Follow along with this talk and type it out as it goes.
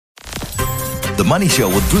The Money Show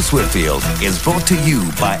with Bruce Whitfield is brought to you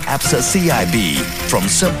by Absa CIB. From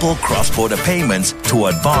simple cross-border payments to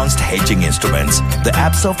advanced hedging instruments, the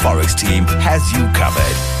Absa Forex team has you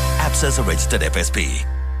covered. Absa is a registered FSP.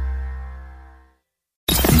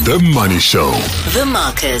 The Money Show. The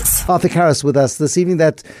markets. Arthur Karas with us this evening.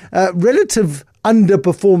 That relative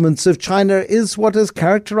underperformance of China is what has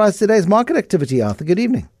characterized today's market activity. Arthur, good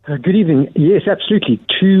evening. Good evening. Yes, absolutely.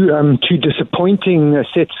 Two disappointing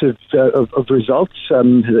sets of results.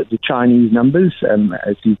 The Chinese numbers,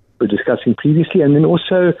 as we were discussing previously, and then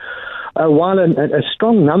also, while a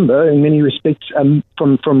strong number in many respects from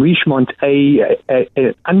Richemont, a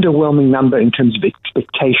underwhelming number in terms of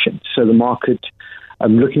expectations. So the market.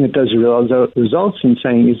 Looking at those results and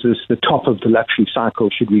saying, is this the top of the luxury cycle?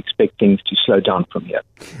 Should we expect things to slow down from here?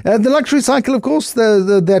 The luxury cycle, of course,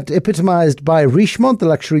 that epitomized by Richemont, the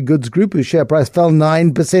luxury goods group, whose share price fell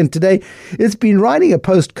 9% today. It's been riding a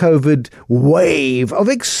post-COVID wave of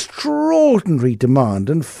extraordinary demand.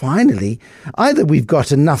 And finally, either we've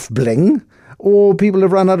got enough bling or people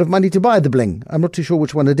have run out of money to buy the bling. I'm not too sure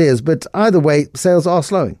which one it is, but either way, sales are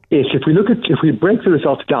slowing. Yes, if we break the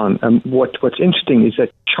results down, what's interesting is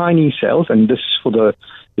that Chinese sales, and this is for the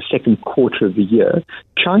second quarter of the year,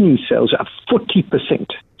 Chinese sales are up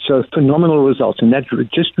 40%. So phenomenal results, and that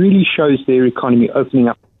just really shows their economy opening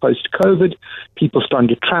up post-COVID, people starting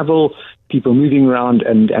to travel, people moving around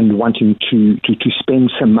and wanting to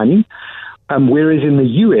spend some money. Whereas in the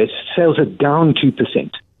US, sales are down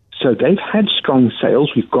 2%. So they've had strong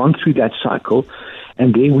sales. We've gone through that cycle,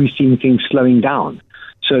 and then we've seen things slowing down.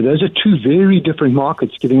 So those are two very different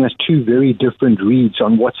markets, giving us two very different reads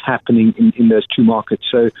on what's happening in those two markets.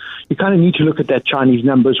 So you kind of need to look at that Chinese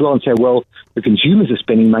number as well and say, well, the consumers are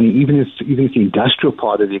spending money, even if the industrial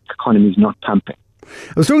part of the economy is not pumping.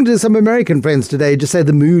 I was talking to some American friends today, just say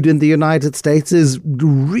the mood in the United States is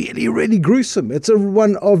really, really gruesome. It's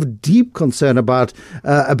one of deep concern about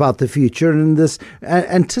the future and this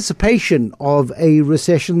anticipation of a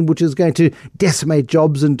recession which is going to decimate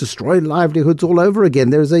jobs and destroy livelihoods all over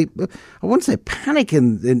again. There's I won't say panic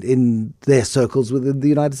in their circles within the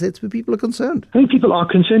United States, but people are concerned. I think people are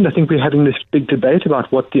concerned. I think we're having this big debate about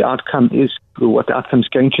what the outcome is, or what the outcome is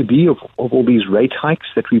going to be of all these rate hikes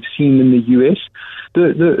that we've seen in the US.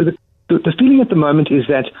 The feeling at the moment is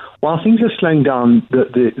that while things are slowing down,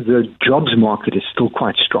 the jobs market is still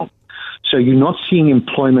quite strong. So you're not seeing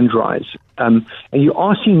employment rise. And you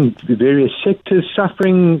are seeing the various sectors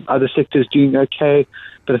suffering, other sectors doing okay.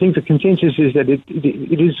 But I think the consensus is that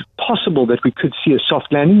it is possible that we could see a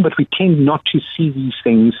soft landing, but we tend not to see these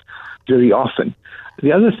things very often.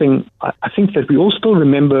 The other thing, I think that we all still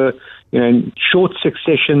remember, in short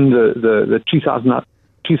succession, the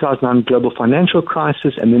 2009 global financial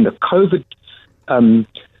crisis and then the COVID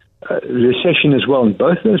recession as well. And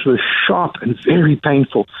both of those were sharp and very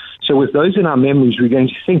painful. So with those in our memories, we're going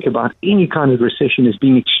to think about any kind of recession as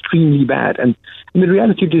being extremely bad. And the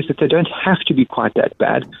reality is that they don't have to be quite that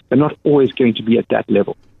bad. They're not always going to be at that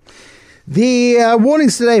level. The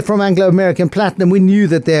warnings today from Anglo American Platinum, we knew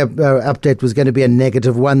that their update was going to be a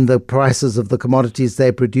negative one. The prices of the commodities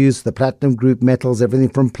they produce, the platinum group metals, everything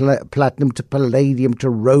from platinum to palladium to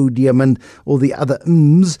rhodium and all the other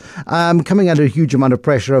coming under a huge amount of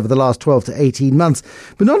pressure over the last 12 to 18 months.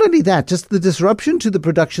 But not only that, just the disruption to the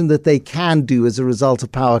production that they can do as a result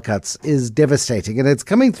of power cuts is devastating. And it's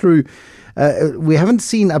coming through. We haven't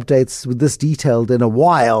seen updates with this detailed in a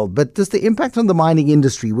while, but just the impact on the mining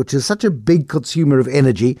industry, which is such a big consumer of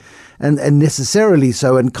energy and necessarily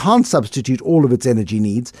so, and can't substitute all of its energy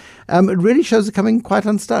needs, it really shows it coming quite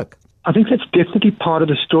unstuck. I think that's definitely part of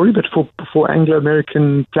the story, but for Anglo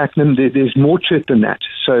American Platinum, there's more to it than that.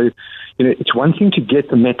 So, it's one thing to get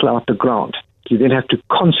the metal out the ground. You then have to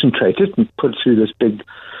concentrate it and put it through this big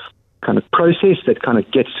kind of process that kind of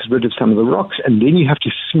gets rid of some of the rocks, and then you have to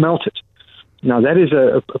smelt it. Now, that is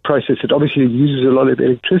a process that obviously uses a lot of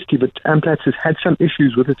electricity, but Amplats has had some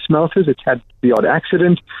issues with its smelters. It's had the odd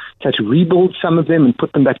accident. It's had to rebuild some of them and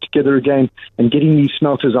put them back together again. And getting these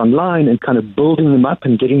smelters online and kind of building them up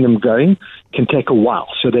and getting them going can take a while.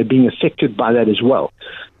 So they're being affected by that as well.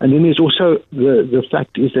 And then there's also the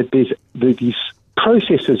fact is that there's these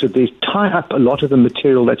processes that they tie up a lot of the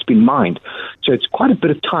material that's been mined. So it's quite a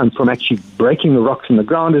bit of time from actually breaking the rocks in the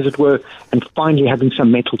ground, as it were, and finally having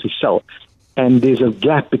some metal to sell. And there's a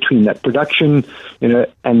gap between that production, and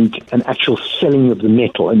actual selling of the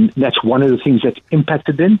metal. And that's one of the things that's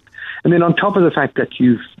impacted them. And then on top of the fact that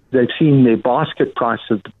they've seen their basket price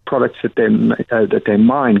of the products that they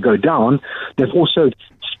mine go down, they've also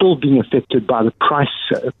still being affected by the price,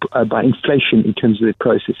 by inflation in terms of their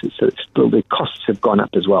processes. So it's still their costs have gone up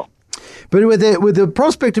as well. But with the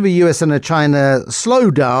prospect of a US and a China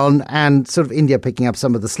slowdown and sort of India picking up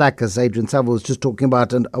some of the slack, as Adrian Saville was just talking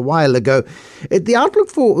about a while ago, the outlook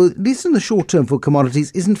for, at least in the short term, for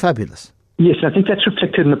commodities isn't fabulous. Yes, I think that's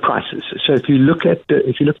reflected in the prices. So if you look at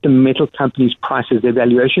the metal companies' prices, their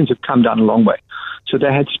valuations have come down a long way. So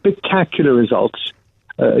they had spectacular results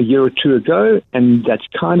a year or two ago, and that's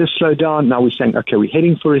kind of slowed down. Now we're saying, okay, we're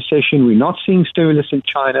heading for a recession. We're not seeing stimulus in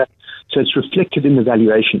China. So it's reflected in the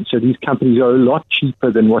valuation. So these companies are a lot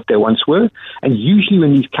cheaper than what they once were. And usually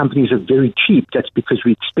when these companies are very cheap, that's because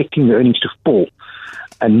we're expecting the earnings to fall.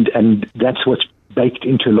 And that's what's baked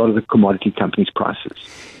into a lot of the commodity companies' prices.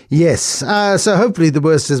 Yes. So hopefully the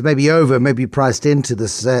worst is maybe over, maybe priced into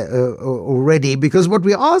this already, because what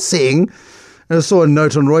we are seeing, I saw a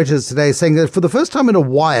note on Reuters today saying that for the first time in a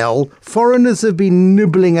while, foreigners have been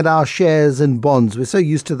nibbling at our shares and bonds. We're so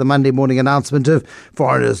used to the Monday morning announcement of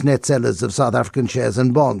foreigners, net sellers of South African shares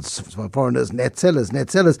and bonds. Foreigners, net sellers, net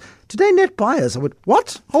sellers. Today, net buyers. I went,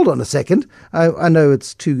 what? Hold on a second. I know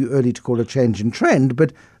it's too early to call a change in trend,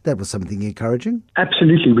 but that was something encouraging.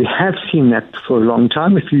 Absolutely. We have seen that for a long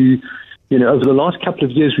time. If over the last couple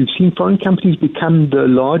of years, we've seen foreign companies become the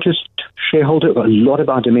largest shareholder of a lot of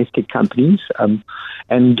our domestic companies.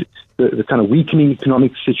 And the kind of weakening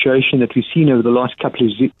economic situation that we've seen over the last couple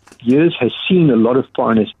of years has seen a lot of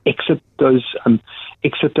foreigners exit those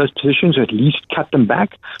positions, or at least cut them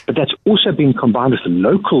back. But that's also been combined with the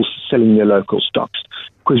locals selling their local stocks,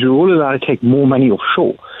 because we're all allowed to take more money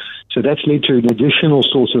offshore. So that's led to an additional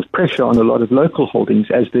source of pressure on a lot of local holdings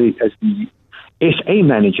as the SA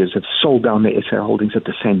managers have sold down their SA holdings at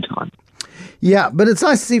the same time. Yeah, but it's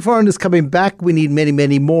nice to see foreigners coming back. We need many,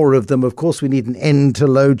 many more of them. Of course, we need an end to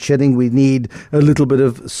load shedding. We need a little bit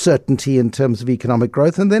of certainty in terms of economic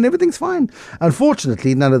growth, and then everything's fine.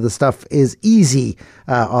 Unfortunately, none of the stuff is easy,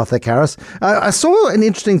 Arthur Karas. I saw an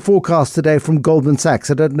interesting forecast today from Goldman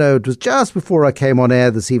Sachs. I don't know, it was just before I came on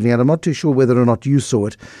air this evening, and I'm not too sure whether or not you saw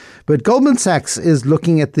it. But Goldman Sachs is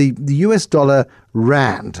looking at the US dollar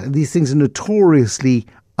rand. These things are notoriously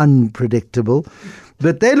unpredictable.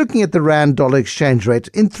 But they're looking at the rand-dollar exchange rate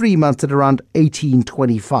in 3 months at around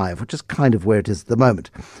 18.25, which is kind of where it is at the moment.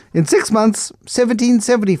 In 6 months,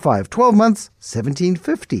 17.75. 12 months,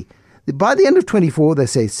 17.50. By the end of 24, they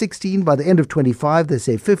say 16. By the end of 25, they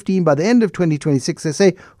say 15. By the end of 2026, they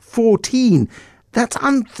say 14. That's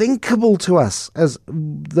unthinkable to us, as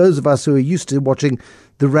those of us who are used to watching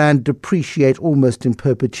the rand depreciate almost in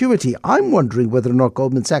perpetuity. I'm wondering whether or not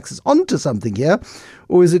Goldman Sachs is onto something here,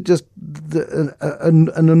 or is it just an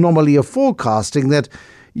anomaly of forecasting that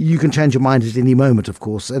you can change your mind at any moment, of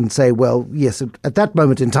course, and say, well, yes, at that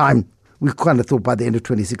moment in time, we kind of thought by the end of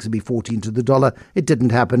 26 it'd be 14 to the dollar. It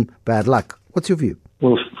didn't happen. Bad luck. What's your view?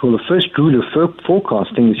 Well, the first rule of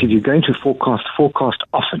forecasting is if you're going to forecast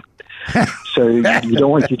often. So you don't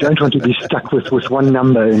want to be stuck with one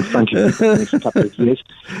number in front of you for the next couple of years.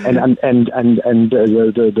 And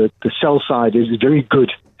the sell side is very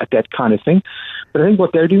good at that kind of thing. But I think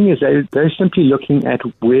what they're doing is they're simply looking at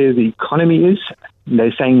where the economy is.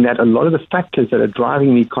 They're saying that a lot of the factors that are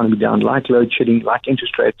driving the economy down, like load shedding, like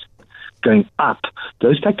interest rates going up,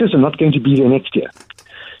 those factors are not going to be there next year.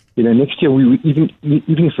 Next year, even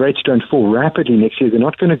if rates don't fall rapidly next year, they're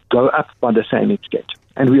not going to go up by the same extent.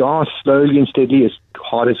 And we are slowly and steadily, as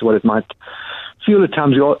hard as what it might feel at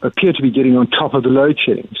times, we appear to be getting on top of the load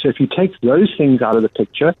shedding. So if you take those things out of the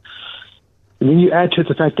picture, and then you add to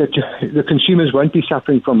the fact that the consumers won't be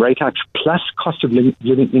suffering from rate hikes plus cost of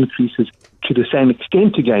living increases to the same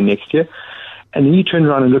extent again next year, and then you turn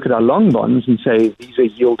around and look at our long bonds and say these are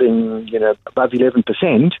yielding, above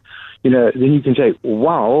 11%, then you can say,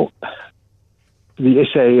 wow, the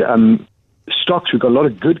SA stocks, we've got a lot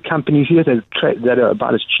of good companies here that are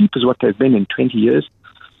about as cheap as what they've been in 20 years.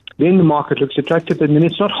 Then the market looks attractive, and then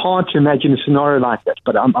it's not hard to imagine a scenario like that.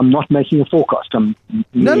 But I'm not making a forecast. I'm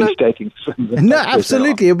merely stating. No,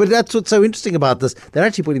 absolutely. But that's what's so interesting about this. They're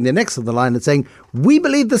actually putting their necks on the line and saying, we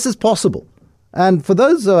believe this is possible. And for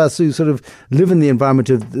those of us who sort of live in the environment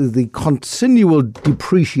of the continual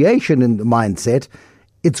depreciation in the mindset,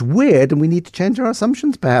 it's weird, and we need to change our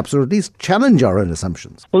assumptions, perhaps, or at least challenge our own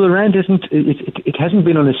assumptions. Well, the rand it hasn't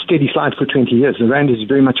been on a steady slide for 20 years. The rand is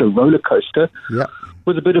very much a roller coaster,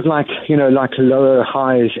 with a bit of like lower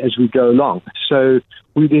highs as we go along. So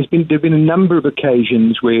there've been a number of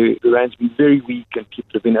occasions where the rand's been very weak, and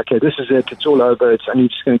people have been, okay, this is it, it's all over, it's only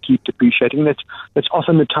just going to keep depreciating. That's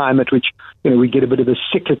often the time at which we get a bit of a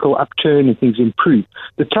cyclical upturn and things improve.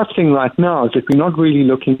 The tough thing right now is that we're not really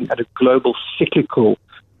looking at a global cyclical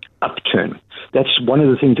upturn. That's one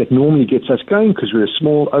of the things that normally gets us going, because we're a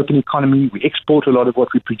small, open economy. We export a lot of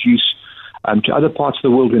what we produce. to other parts of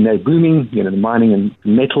the world when they're booming, the mining and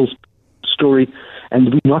metals story,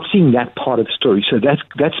 and we're not seeing that part of the story. So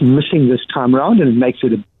that's missing this time around, and it makes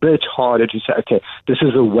it a bit harder to say, okay, this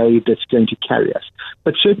is a wave that's going to carry us.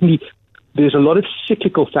 But certainly, there's a lot of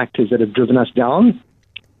cyclical factors that have driven us down,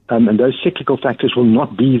 and those cyclical factors will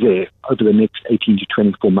not be there over the next 18 to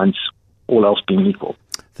 24 months, all else being equal.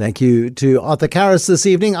 Thank you to Arthur Karas this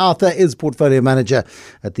evening. Arthur is Portfolio Manager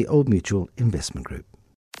at the Old Mutual Investment Group.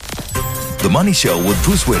 The Money Show with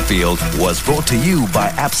Bruce Whitfield was brought to you by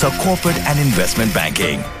Absa Corporate and Investment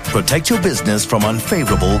Banking. Protect your business from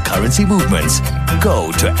unfavorable currency movements.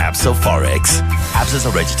 Go to Absa Forex. Absa is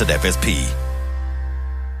a registered FSP.